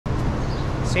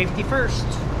Safety first.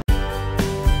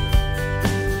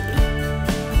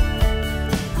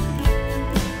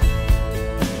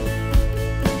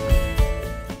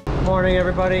 Morning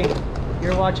everybody,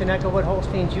 you're watching Echowood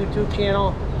Holsteins YouTube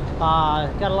channel.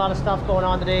 Got a lot of stuff going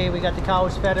on today. We got the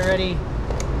cows fed already.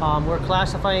 We're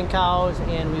classifying cows,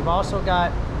 and we've also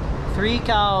got 3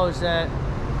 cows that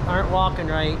aren't walking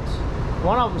right.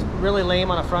 One of them's really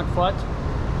lame on a front foot,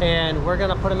 and we're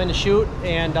gonna put them in the chute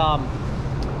and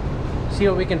see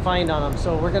what we can find on them.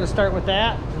 So we're gonna start with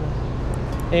that,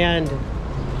 and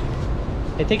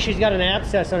I think she's got an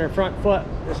abscess on her front foot,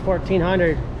 this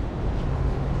 1400.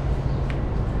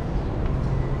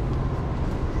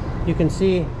 You can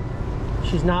see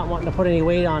she's not wanting to put any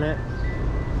weight on it.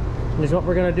 And what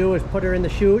we're gonna do is put her in the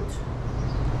chute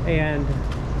and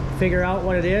figure out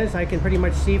what it is. I can pretty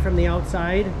much see from the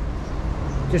outside,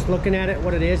 just looking at it,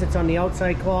 what it is. It's on the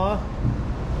outside claw,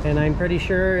 and I'm pretty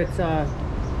sure it's up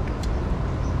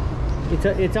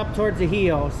towards the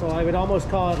heel. So I would almost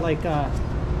call it like a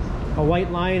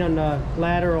white line on the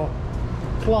lateral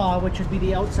claw, which would be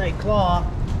the outside claw.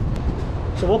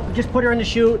 So we'll just put her in the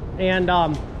chute and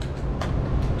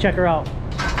check her out.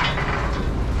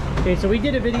 Okay, so we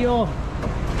did a video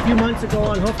a few months ago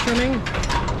on hoof trimming,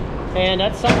 and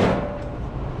that's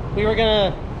something we were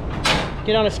gonna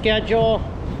get on a schedule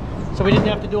so we didn't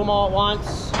have to do them all at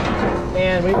once,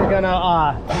 and we were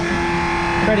gonna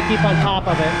try to keep on top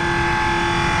of it.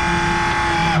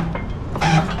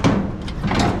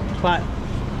 But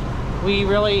we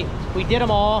did them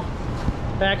all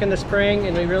back in the spring,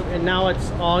 and now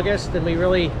it's August, and we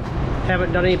really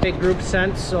haven't done any big groups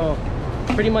since. So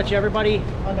pretty much everybody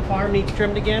on the farm needs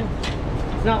trimmed again.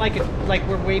 It's not like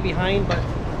we're way behind, but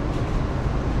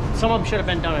some of them should have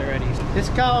been done already. This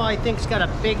cow, I think, has got a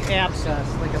big abscess,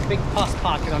 like a big pus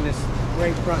pocket on this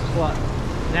right front foot.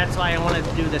 And that's why I wanted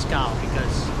to do this cow,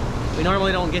 because we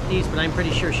normally don't get these, but I'm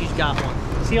pretty sure she's got one.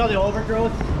 See all the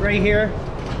overgrowth right here?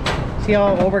 See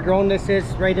how overgrown this is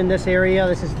right in this area?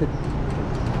 This is the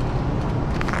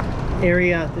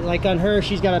area, like on her,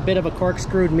 she's got a bit of a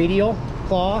corkscrewed medial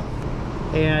claw,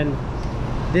 and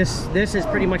this is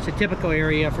pretty much the typical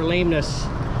area for lameness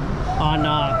on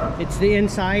it's the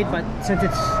inside, but since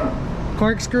it's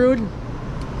corkscrewed,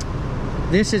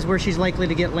 this is where she's likely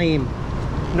to get lame.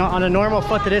 Not on a normal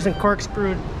foot that isn't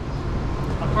corkscrewed.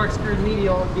 A corkscrewed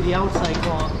medial would be the outside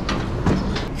claw,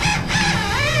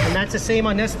 and that's the same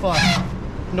on this foot.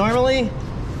 Normally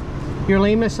your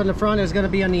lameness on the front is going to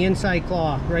be on the inside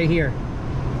claw right here,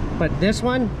 but this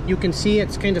one, you can see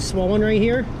it's kind of swollen right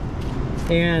here,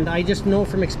 and I just know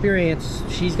from experience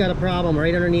she's got a problem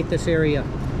right underneath this area.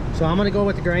 So I'm going to go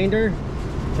with the grinder,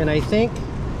 and I think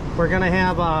we're going to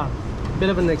have a bit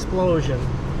of an explosion.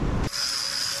 Okay,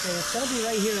 it's going to be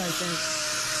right here, I think.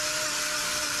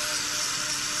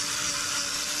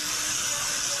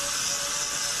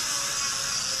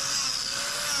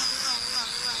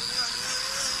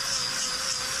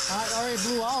 It already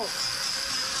blew out,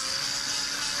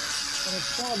 but it's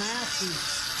still nasty.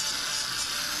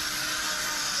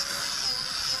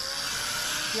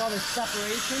 See all this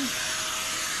separation?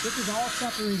 This is all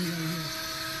separated right here.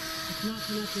 It's not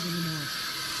connected anymore.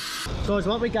 So it's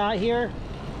what we got here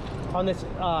on this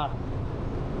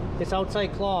this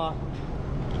outside claw.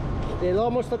 It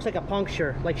almost looks like a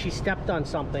puncture, like she stepped on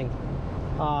something.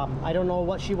 I don't know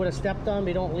what she would have stepped on.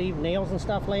 We don't leave nails and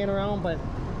stuff laying around, but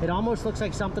it almost looks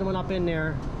like something went up in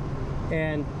there,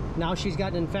 and now she's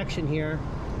got an infection here,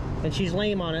 and she's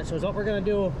lame on it. So what we're gonna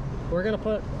do, we're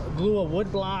gonna glue a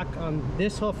wood block on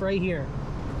this hoof right here,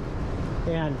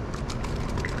 and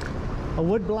a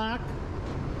wood block.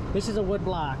 This is a wood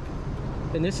block,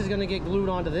 and this is gonna get glued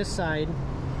onto this side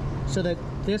so that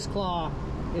this claw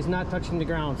is not touching the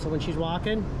ground. So when she's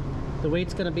walking, the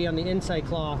weight's gonna be on the inside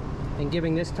claw and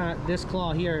giving this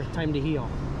claw here time to heal.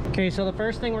 Okay, so the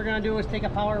first thing we're going to do is take a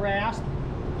power rasp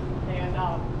and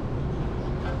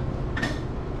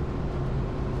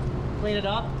clean it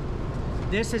up.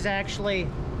 This is actually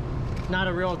not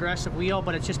a real aggressive wheel,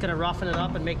 but it's just going to roughen it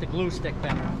up and make the glue stick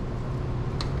better.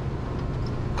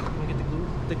 Can we get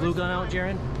the glue gun out,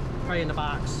 Jaron? Probably in the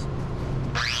box.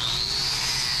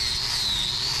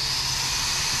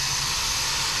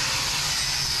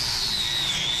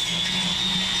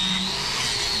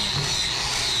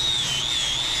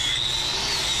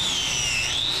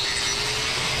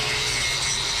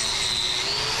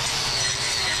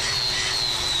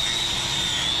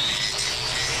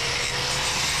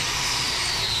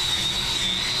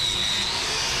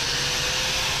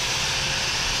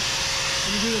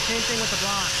 You do the same thing with the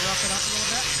block. Rough it up a little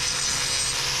bit.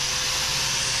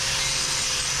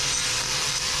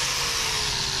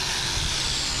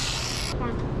 Come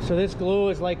on. So this glue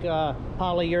is like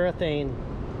polyurethane.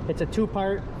 It's a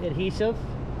two-part adhesive,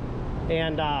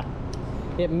 and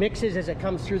it mixes as it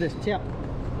comes through this tip.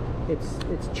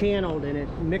 It's channeled and it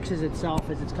mixes itself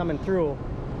as it's coming through.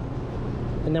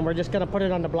 And then we're just gonna put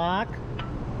it on the block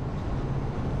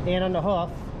and on the hoof.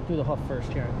 Do the hoof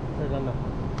first here. Put it on the.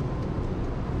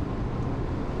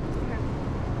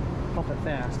 Pump it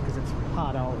fast because it's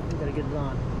hot out. You gotta get it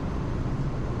on.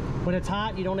 When it's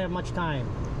hot, you don't have much time.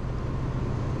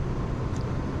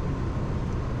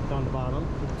 Down the bottom,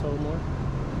 a toe more.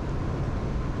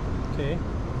 Okay.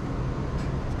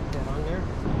 Get that on there.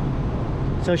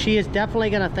 So she is definitely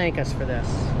gonna thank us for this.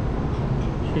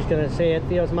 She's gonna say it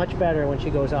feels much better when she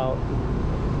goes out.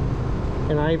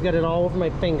 And I've got it all over my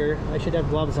finger. I should have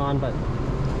gloves on, but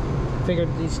I figured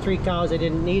these 3 cows, I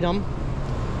didn't need them.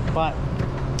 But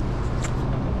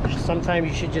sometimes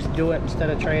you should just do it instead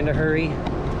of trying to hurry.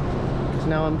 Because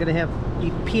now I'm gonna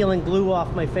be peeling glue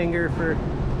off my finger for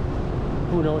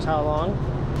who knows how long.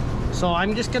 So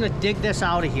I'm just gonna dig this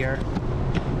out of here.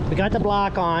 We got the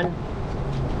block on,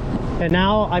 and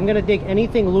now I'm gonna dig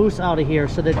anything loose out of here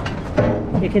so that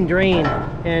it can drain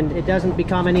and it doesn't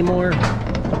become any more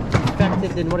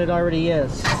infected than what it already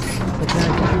is.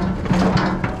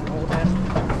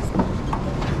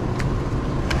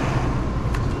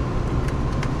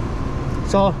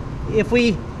 So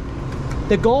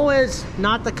the goal is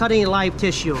not to cut any live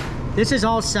tissue. This is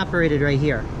all separated right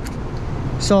here.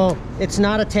 So it's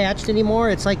not attached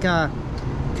anymore. It's like kind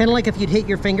of like if you'd hit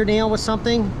your fingernail with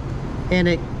something and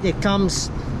it comes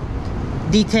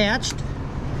detached.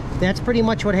 That's pretty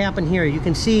much what happened here. You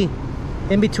can see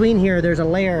in between here there's a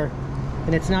layer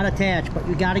and it's not attached, but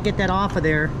you got to get that off of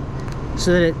there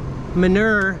so that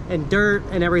manure and dirt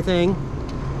and everything,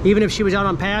 even if she was out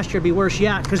on pasture, it'd be worse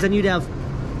yet, because then you'd have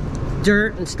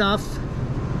dirt and stuff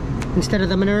instead of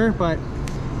the manure, but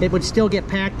it would still get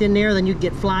packed in there. Then you'd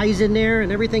get flies in there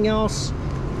and everything else,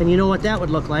 and you know what that would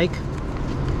look like.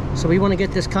 So we want to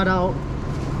get this cut out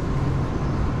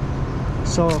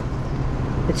so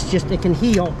it can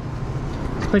heal,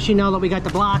 especially now that we got the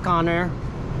block on there.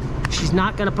 She's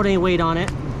not going to put any weight on it.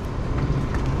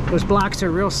 Those blocks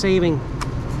are real saving,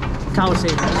 cow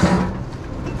savings.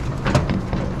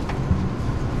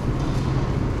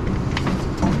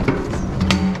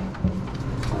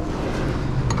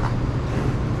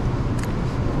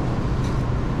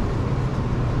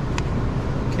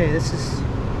 Okay,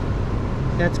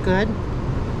 that's good.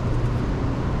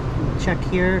 Check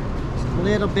here just a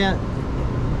little bit.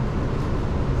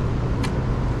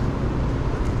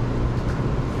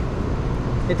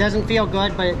 It doesn't feel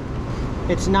good, but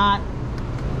it's not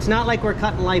like we're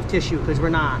cutting live tissue, because we're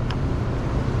not.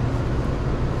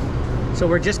 So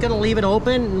we're just gonna leave it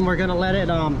open and we're gonna let it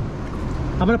I'm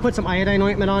gonna put some iodine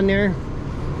ointment on there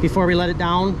before we let it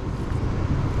down,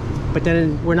 but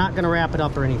then we're not gonna wrap it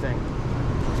up or anything.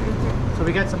 So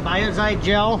we got some biocide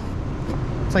gel.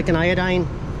 It's like an iodine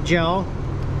gel.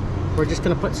 We're just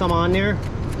gonna put some on there.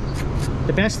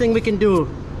 The best thing we can do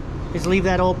is leave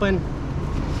that open,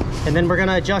 and then we're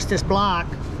gonna adjust this block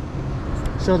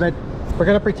so that we're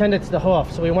gonna pretend it's the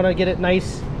hoof. So we wanna get it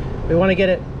nice. We wanna get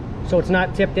it so it's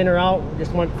not tipped in or out. We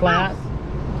just want flat.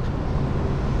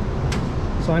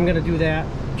 So I'm gonna do that,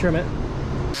 trim it.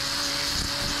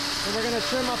 And we're gonna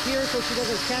trim up here so she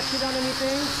doesn't catch it on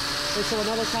anything, and so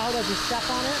another cow doesn't step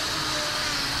on it.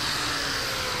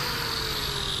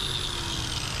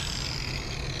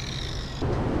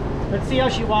 Let's see how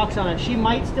she walks on it. She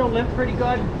might still limp pretty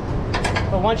good,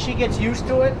 but once she gets used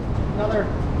to it, another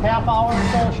half hour or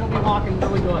so, she'll be walking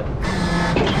really good.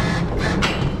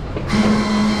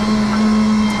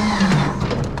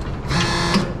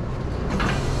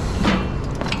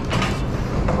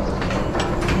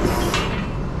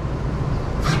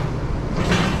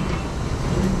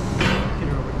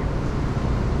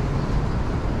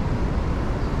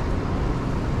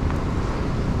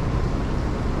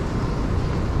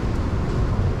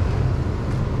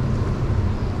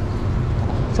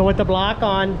 So with the block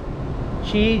on,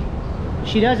 she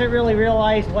doesn't really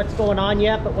realize what's going on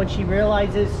yet, but when she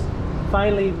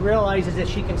finally realizes that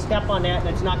she can step on that and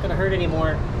it's not going to hurt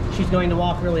anymore, she's going to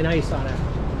walk really nice on it.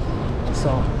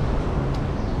 So,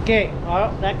 okay,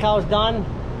 well, that cow's done.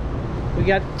 We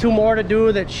got 2 more to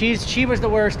do. She was the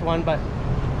worst one, but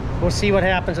we'll see what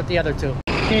happens with the other 2.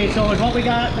 Okay, so what we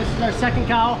got, this is our second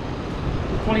cow,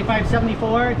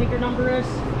 2574, I think her number is.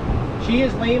 She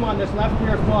is lame on this left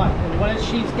rear foot, and what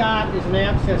she's got is an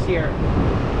abscess here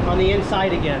on the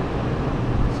inside again.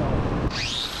 So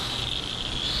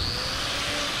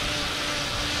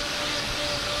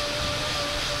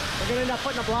we're gonna end up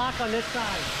putting a block on this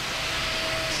side.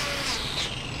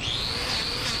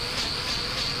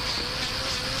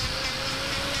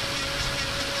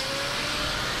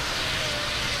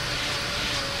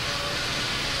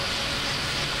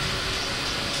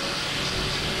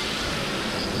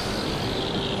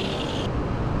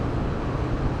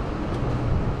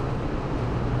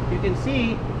 you can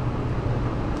see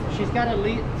she's got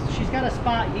a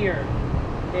spot here,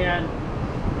 and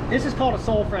this is called a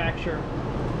sole fracture.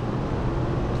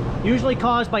 Usually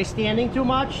caused by standing too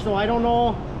much, so I don't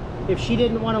know if she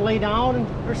didn't want to lay down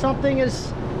or something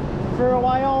for a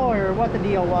while, or what the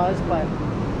deal was, but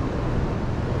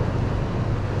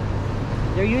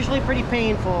they're usually pretty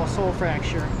painful, sole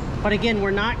fracture. But again,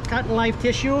 we're not cutting live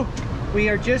tissue. We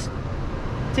are just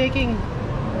taking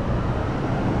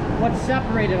what's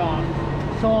separated off.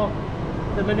 So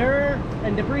the manure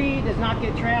and debris does not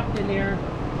get trapped in there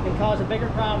and cause a bigger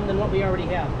problem than what we already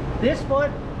have. This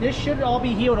foot, this should all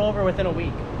be healed over within a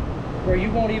week, where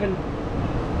you won't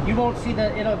see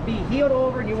it'll be healed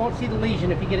over and you won't see the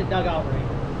lesion if you get it dug out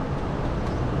right.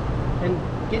 And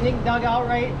getting it dug out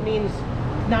right means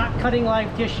not cutting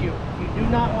live tissue. You do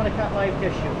not want to cut live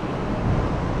tissue.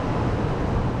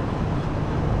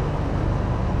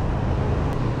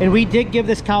 And we did give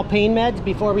this cow pain meds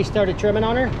before we started trimming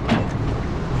on her.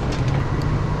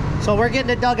 So we're getting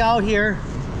it dug out here.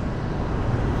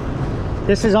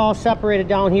 This is all separated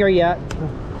down here yet.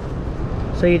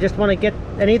 So you just want to get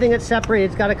anything that's separated,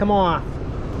 it's got to come off.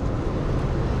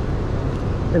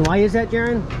 And why is that,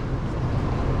 Jaren?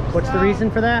 What's the reason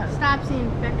for that? Stops the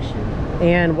infection.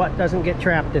 And what doesn't get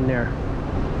trapped in there?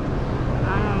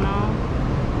 I don't know.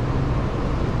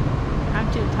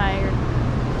 I'm too tired.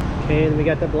 Okay, and we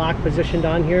got the block positioned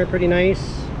on here pretty nice.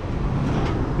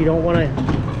 You don't want to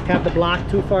have the block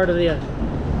too far to the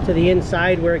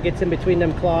inside where it gets in between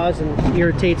them claws and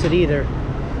irritates it either.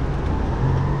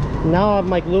 Now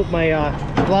my glove is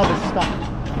stuck.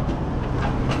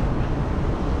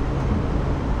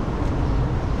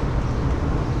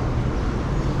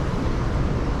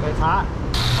 It's hot.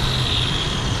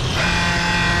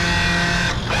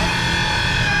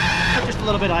 Just a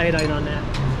little bit of iodine on that.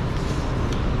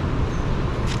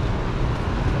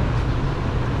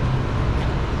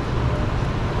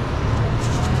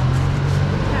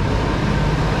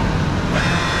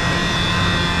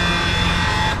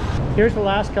 Here's the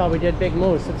last cow we did, Big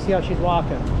Moose. Let's see how she's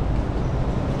walking.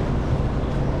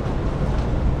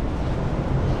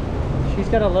 She's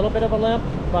got a little bit of a limp,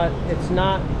 but it's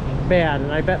not bad.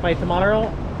 And I bet by tomorrow,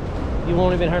 you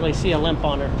won't even hardly see a limp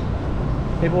on her.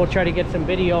 Maybe we'll try to get some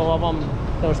video of them,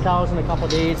 those cows, in a couple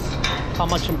days, how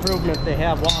much improvement they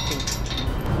have walking.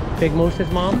 Big Moose's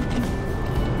mom?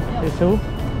 Yep. Is who?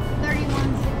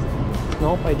 3160.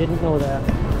 Nope, I didn't know that.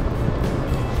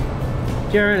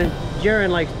 Jaren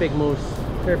likes Big Moose.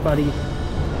 They're buddies.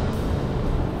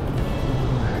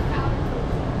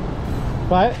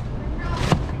 What?